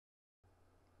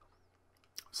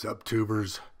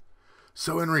Subtubers.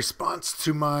 So in response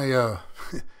to my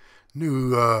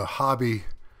new hobby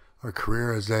or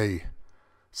career as a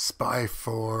spy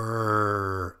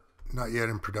for not yet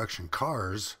in production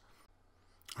cars,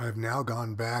 I've now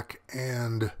gone back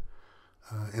and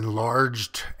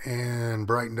enlarged and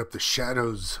brightened up the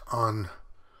shadows on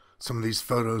some of these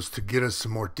photos to get us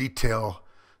some more detail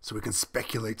so we can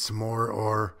speculate some more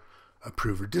or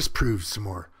approve or disprove some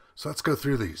more. So let's go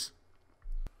through these.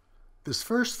 This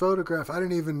first photograph, I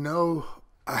didn't even know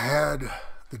I had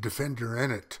the Defender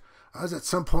in it. I was at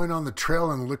some point on the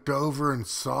trail and looked over and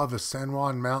saw the San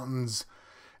Juan Mountains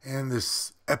and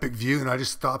this epic view, and I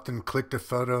just stopped and clicked a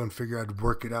photo and figured I'd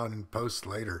work it out in post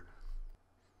later.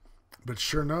 But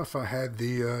sure enough, I had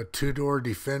the two-door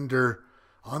Defender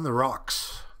on the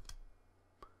rocks.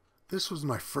 This was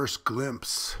my first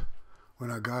glimpse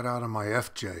when I got out of my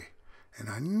FJ. And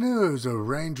I knew it was a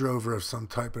Range Rover of some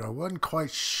type, but I wasn't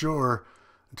quite sure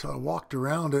until I walked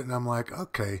around it and I'm like,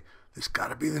 okay, this got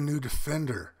to be the new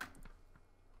Defender.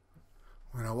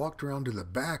 When I walked around to the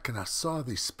back and I saw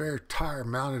the spare tire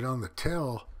mounted on the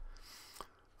tail,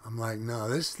 I'm like, no,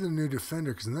 this is the new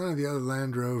Defender, because none of the other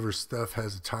Land Rover stuff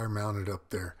has a tire mounted up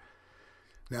there.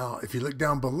 Now, if you look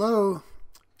down below,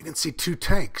 you can see two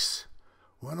tanks.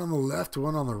 One on the left,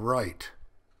 one on the right.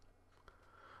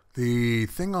 The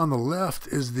thing on the left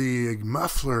is the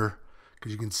muffler,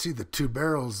 because you can see the two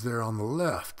barrels there on the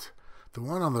left. The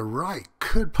one on the right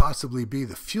could possibly be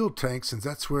the fuel tank, since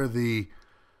that's where the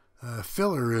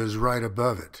filler is right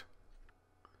above it.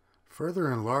 Further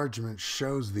enlargement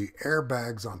shows the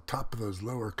airbags on top of those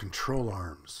lower control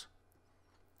arms.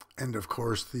 And of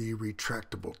course the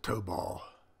retractable tow ball.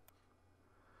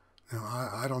 Now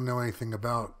I don't know anything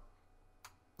about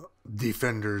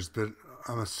Defenders, but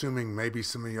I'm assuming maybe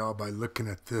some of y'all, by looking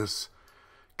at this,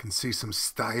 can see some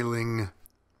styling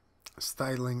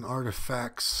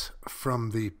artifacts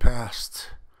from the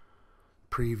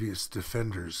previous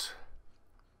Defenders.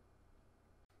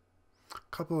 A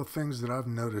couple of things that I've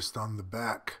noticed on the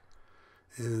back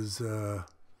is there's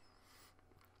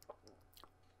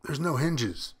no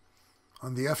hinges.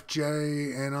 On the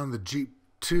FJ and on the Jeep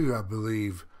 2, I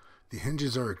believe, the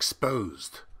hinges are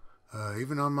exposed.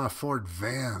 Even on my Ford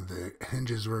van, the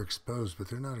hinges were exposed, but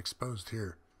they're not exposed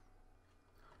here.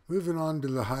 Moving on to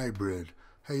the hybrid.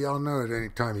 Hey, y'all know at any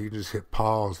time you can just hit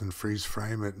pause and freeze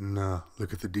frame it and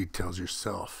look at the details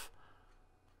yourself.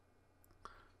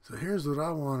 So here's what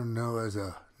I want to know as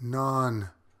a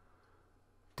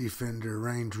non-Defender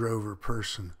Range Rover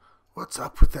person. What's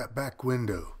up with that back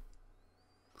window?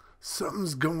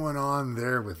 Something's going on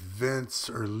there with vents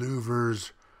or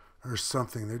louvers or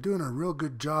something. They're doing a real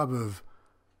good job of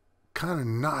kind of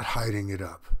not hiding it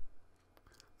up.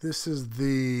 This is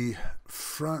the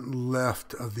front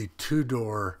left of the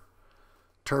two-door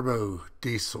turbo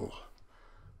diesel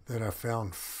that I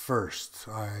found first.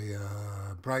 I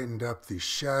brightened up the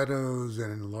shadows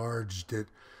and enlarged it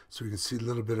so we can see a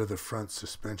little bit of the front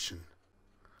suspension.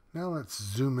 Now let's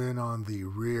zoom in on the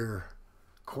rear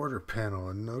quarter panel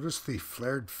and notice the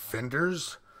flared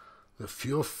fenders. The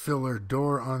fuel filler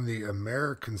door on the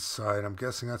American side, I'm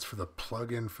guessing that's for the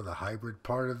plug-in for the hybrid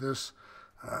part of this.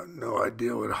 I have no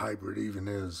idea what a hybrid even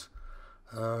is.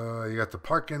 You got the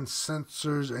park-in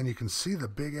sensors, and you can see the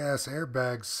big-ass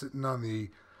airbags sitting on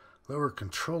the lower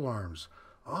control arms.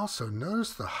 Also,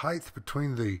 notice the height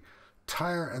between the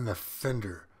tire and the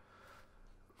fender.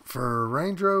 For a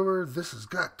Range Rover, this has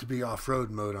got to be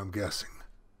off-road mode, I'm guessing.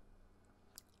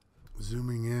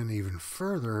 Zooming in even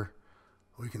further,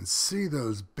 we can see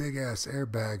those big-ass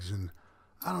airbags, and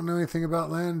I don't know anything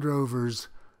about Land Rovers,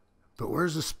 but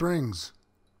where's the springs?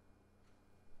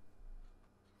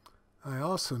 I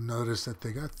also noticed that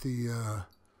they got the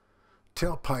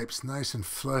tailpipes nice and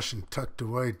flush and tucked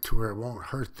away to where it won't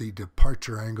hurt the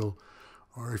departure angle,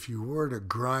 or if you were to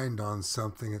grind on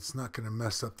something, it's not going to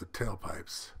mess up the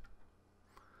tailpipes.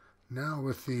 Now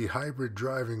with the hybrid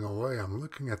driving away, I'm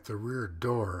looking at the rear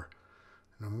door,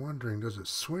 and I'm wondering, does it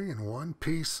swing in one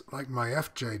piece like my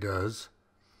FJ does?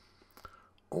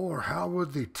 Or how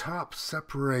would the top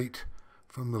separate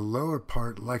from the lower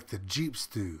part like the Jeeps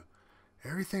do?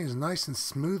 Everything is nice and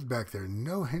smooth back there.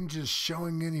 No hinges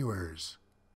showing anywheres.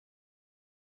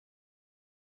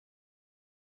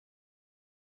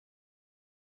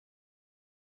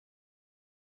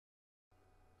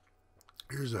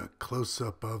 Here's a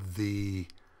close-up of the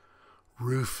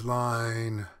roof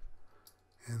line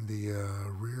and the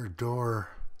rear door,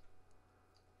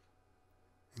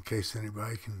 in case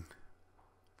anybody can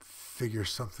figure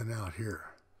something out here.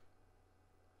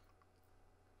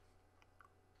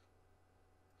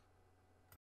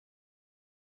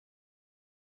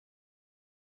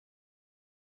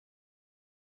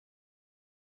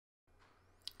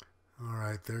 All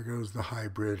right, there goes the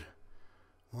hybrid.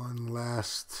 One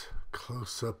last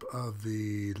close-up of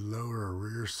the lower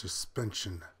rear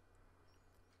suspension.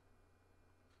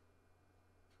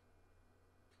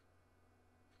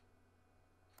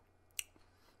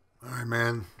 All right,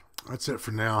 man. That's it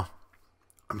for now.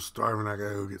 I'm starving. I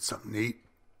gotta go get something to eat.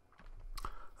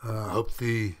 I hope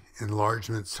the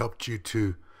enlargements helped you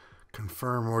to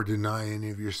confirm or deny any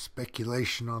of your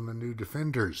speculation on the new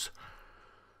Defenders.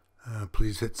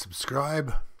 Please hit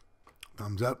subscribe,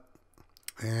 thumbs up,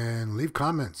 and leave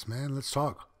comments, man. Let's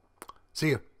talk.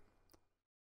 See ya.